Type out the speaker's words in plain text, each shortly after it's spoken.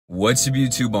What's up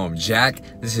YouTube, I'm Jack.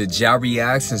 This is Jack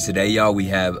Reacts, and today y'all we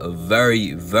have a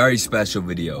very special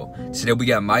video. Today we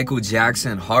got Michael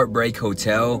Jackson Heartbreak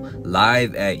Hotel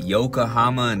live at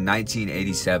Yokohama in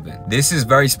 1987. This is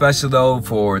very special though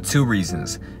for two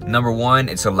reasons. Number one,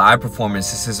 it's a live performance.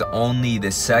 This is only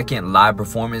the second live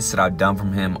performance that I've done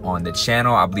from him on the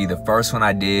channel. I believe the first one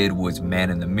I did was Man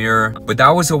in the Mirror, but that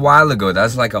was a while ago.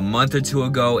 That's like a month or two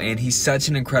ago, and he's such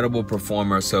an incredible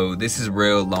performer, so this is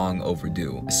real long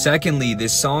overdue. Secondly,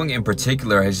 this song in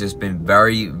particular has just been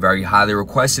very highly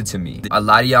requested to me. A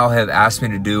lot of y'all have asked me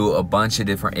to do a bunch of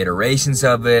different iterations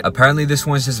of it. Apparently this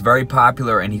one's just very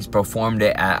popular and he's performed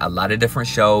it at a lot of different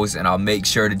shows, and I'll make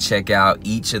sure to check out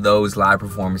each of those live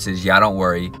performances. Y'all don't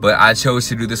worry, but I chose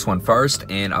to do this one first,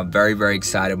 and I'm very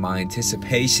excited. My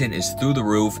anticipation is through the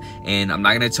roof, and I'm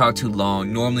not gonna talk too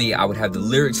long. Normally I would have the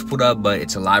lyrics put up, but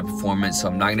it's a live performance, so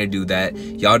I'm not gonna do that.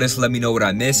 Y'all just let me know what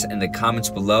I missed in the comments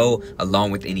below,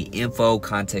 along with any info,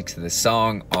 context of the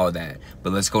song, all that.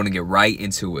 But let's go and get right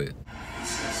into it.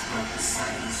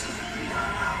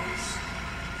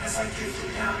 As I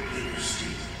drifted down Baker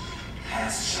Street,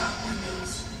 past shop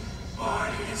windows,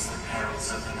 barred against the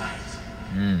perils of the night.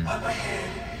 Up ahead,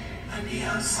 a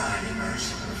neon sign emerged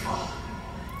from the fog.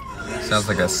 Sounds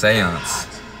like a seance.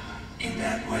 In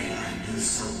that way I knew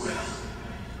so well,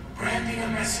 branding a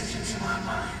message into my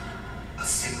mind, a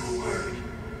single word: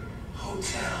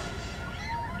 hotel.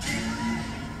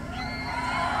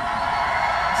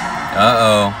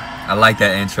 Uh-oh, I like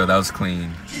that intro, that was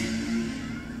clean.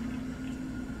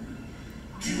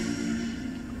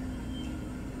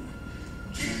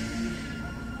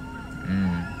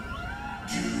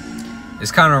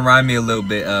 This kind of reminds me a little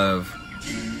bit of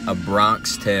A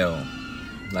Bronx Tale,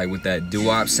 like with that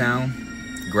doo-wop sound.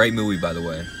 Great movie, by the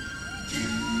way.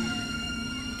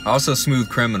 Also Smooth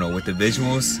Criminal with the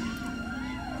visuals,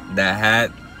 that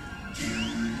hat.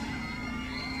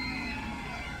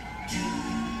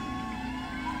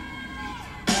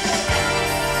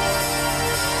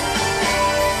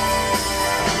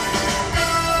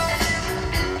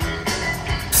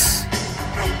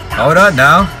 Hold up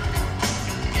now.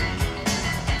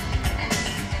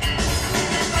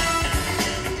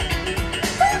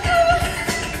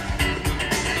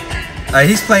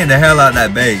 He's playing the hell out of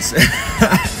that bass.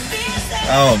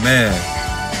 Oh man.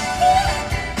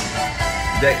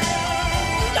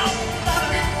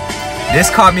 This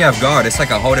caught me off guard. It's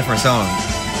like a whole different song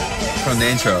from the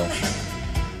intro.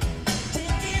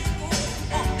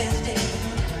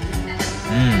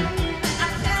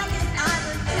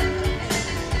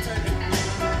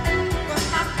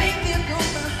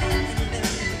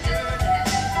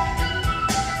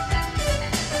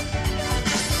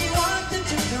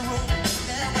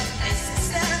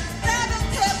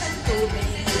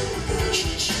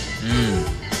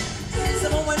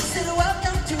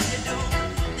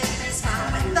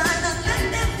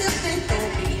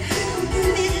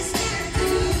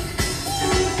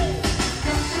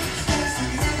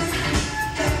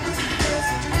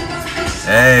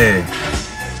 Hey.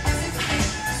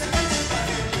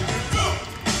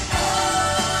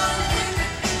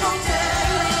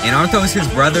 And aren't those his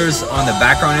brothers on the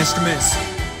background instruments?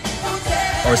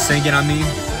 Or singing, I mean?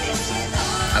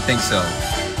 I think so.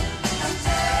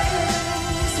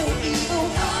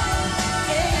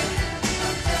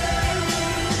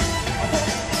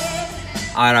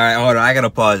 Alright, hold on, I gotta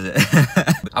pause it.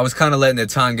 I was kind of letting the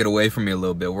time get away from me a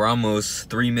little bit. We're almost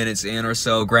 3 minutes in or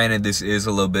so. Granted, this is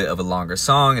a little bit of a longer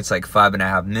song. It's like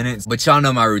 5.5 minutes. But y'all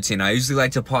know my routine. I usually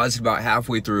like to pause it about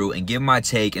halfway through and give my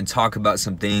take and talk about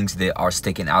some things that are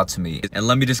sticking out to me. And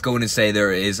let me just go in and say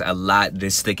there is a lot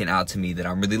that's sticking out to me that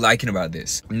I'm really liking about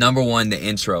this. Number one, the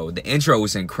intro. The intro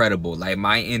was incredible. Like,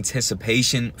 my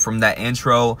anticipation from that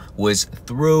intro was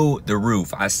through the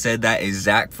roof. I said that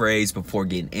exact phrase before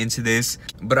getting into this.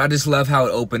 But I just love how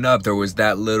it opened up. There was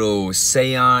that little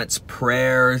seance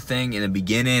prayer thing in the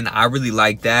beginning. I really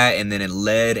liked that, and then it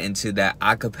led into that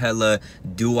acapella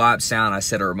doo-wop sound. I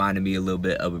said it reminded me a little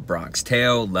bit of A Bronx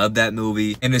Tale. Love that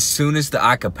movie. And as soon as the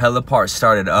acapella part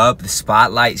started up, the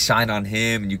spotlight shined on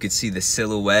him and you could see the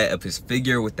silhouette of his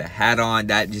figure with the hat on.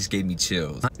 That just gave me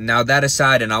chills. Now that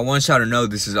aside, and I want y'all to know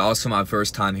this is also my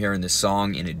first time hearing the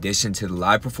song in addition to the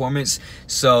live performance.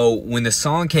 So when the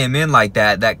song came in like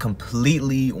that, that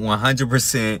completely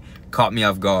 100% caught me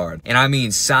off guard. And I mean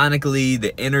sonically,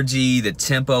 the energy, the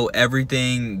tempo,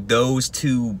 everything, those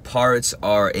two parts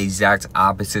are exact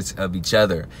opposites of each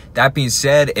other. That being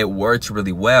said, it worked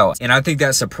really well. And I think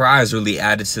that surprise really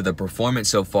added to the performance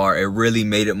so far. It really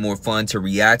made it more fun to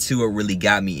react to. It really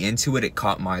got me into it. It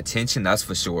caught my attention, that's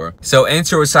for sure. So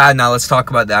intro aside, now let's talk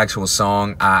about the actual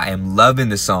song. I am loving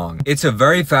the song. It's a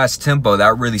very fast tempo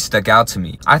that really stuck out to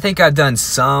me. I think I've done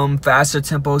some faster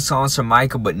tempo songs from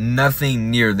Michael, but nothing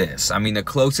near this. I mean, the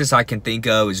closest I can think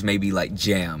of is maybe like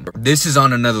Jam. This is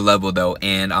on another level though,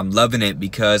 and I'm loving it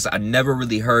because I never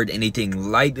really heard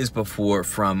anything like this before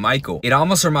from Michael. It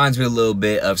almost reminds me a little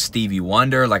bit of Stevie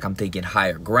Wonder, like I'm thinking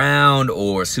Higher Ground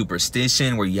or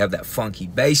Superstition, where you have that funky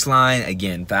bass line,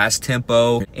 again, fast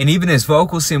tempo, and even his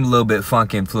vocals seem a little bit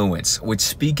funk influenced, which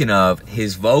speaking of,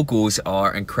 his vocals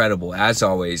are incredible as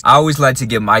always. I always like to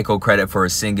give Michael credit for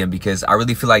his singing because I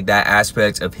really feel like that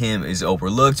aspect of him is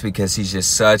overlooked because he's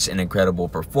just such an incredible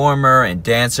performer and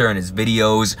dancer, and his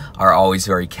videos are always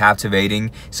very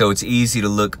captivating, so it's easy to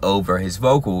look over his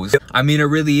vocals. I mean, it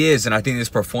really is, and I think this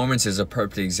performance is a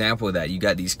perfect example of that. You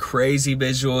got these crazy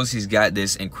visuals, he's got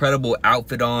this incredible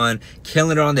outfit on,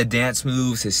 killing it on the dance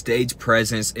moves, his stage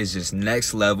presence is just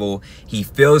next level. He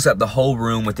fills up the whole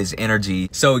room with his energy,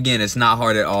 so again, it's not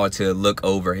hard at all to look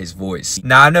over his voice.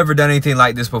 Now, I've never done anything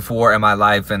like this before in my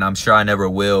life, and I'm sure I never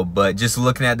will, but just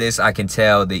looking at this, I can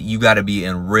tell that you got to be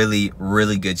in really,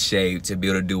 really good shape to be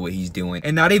able to do what he's doing.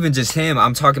 And not even just him,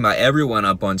 I'm talking about everyone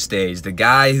up on stage. The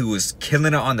guy who was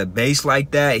killing it on the bass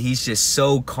like that, he's just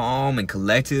so calm and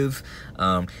collective.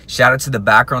 Shout out to the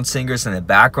background singers and the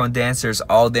background dancers.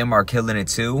 All of them are killing it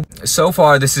too. So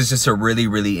far, this is just a really,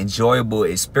 really enjoyable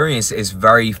experience. It's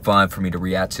very fun for me to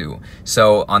react to.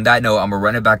 So on that note, I'm gonna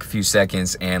run it back a few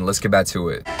seconds and let's get back to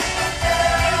it.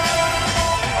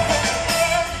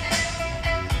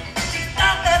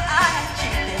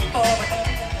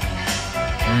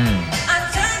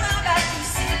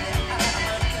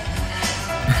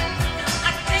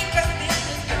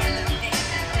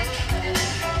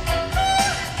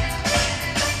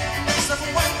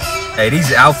 Hey,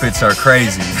 these outfits are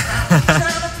crazy.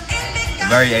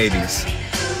 Very 80s.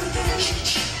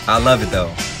 I love it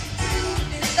though.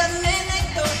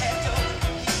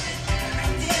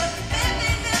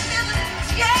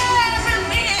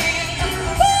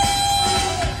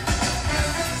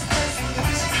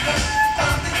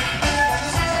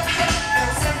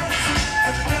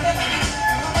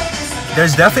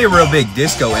 There's definitely a real big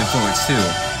disco influence too.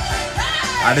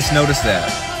 I just noticed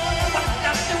that.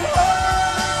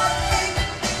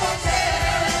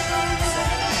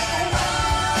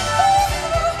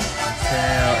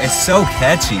 It's so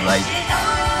catchy, like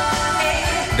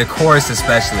the chorus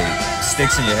especially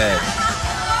sticks in your head.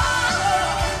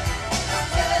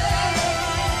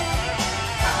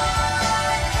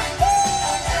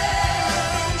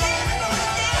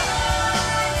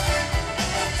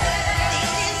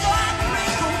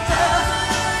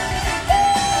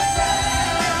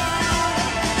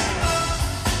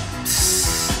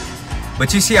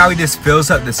 But you see how he just fills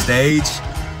up the stage?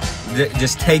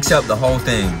 Just takes up the whole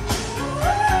thing.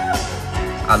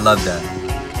 I love that.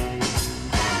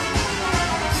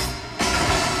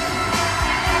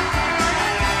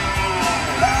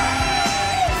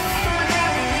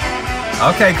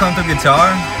 Okay, country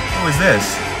guitar. Who is this?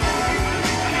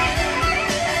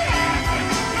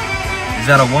 Is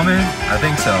that a woman? I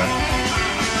think so.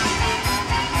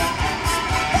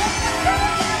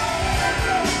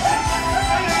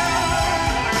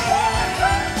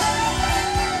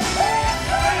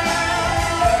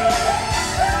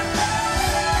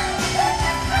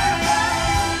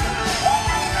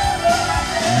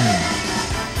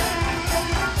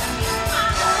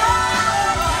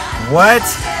 What?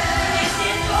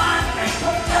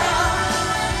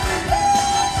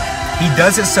 He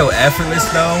does it so effortless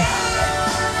though.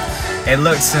 It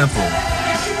looks simple.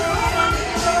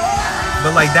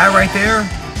 But like that right there,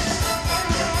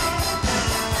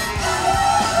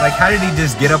 like how did he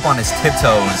just get up on his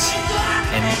tiptoes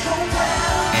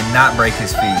and not break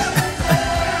his feet?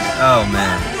 Oh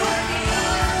man.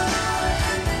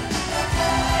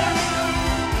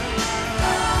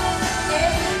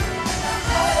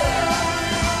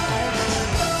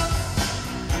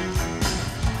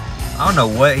 I don't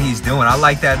know what he's doing. I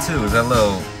like that too. Is that a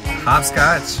little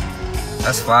hopscotch?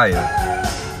 That's fire.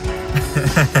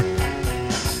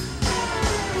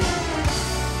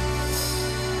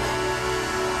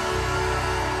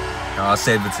 I'll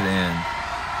save it to the end.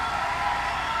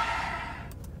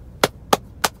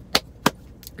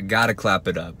 I gotta clap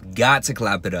it up. got to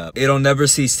clap it up. It'll never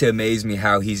cease to amaze me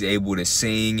how he's able to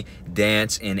sing,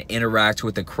 dance, and interact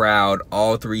with the crowd,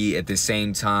 all three at the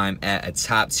same time at a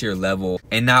top tier level,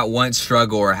 and not once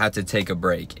struggle or have to take a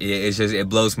break. It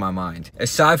blows my mind.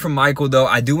 Aside from Michael though,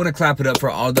 I do want to clap it up for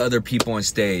all the other people on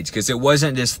stage, because it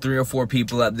wasn't just 3 or 4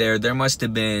 people up there. There must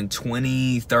have been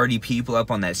 20, 30 people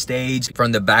up on that stage,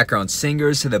 from the background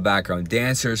singers to the background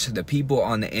dancers to the people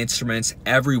on the instruments.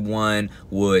 Everyone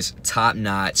was top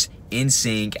notch, in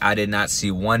sync. I did not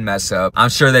see one mess up. I'm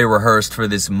sure they rehearsed for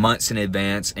this months in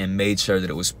advance and made sure that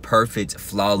it was perfect,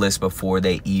 flawless before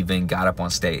they even got up on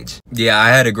stage. Yeah, I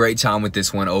had a great time with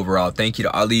this one overall. Thank you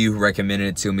to all of you who recommended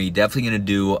it to me. Definitely gonna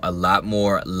do a lot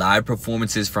more live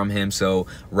performances from him, so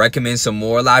recommend some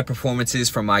more live performances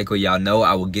from Michael. Y'all know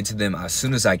I will get to them as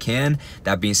soon as I can.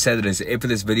 That being said, that is it for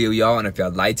this video, y'all, and if y'all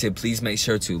liked it, please make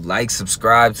sure to like,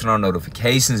 subscribe, turn on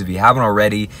notifications if you haven't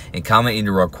already, and comment in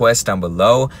your requests down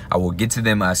below. I will get to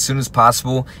them as soon as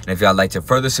possible. And if y'all like to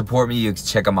further support me, you can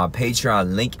check out my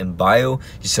Patreon link in bio.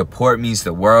 Your support means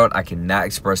the world. I cannot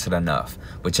express it enough.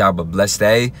 But y'all have a blessed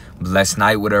day, blessed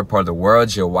night, whatever part of the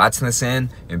world you're watching this in,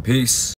 and peace.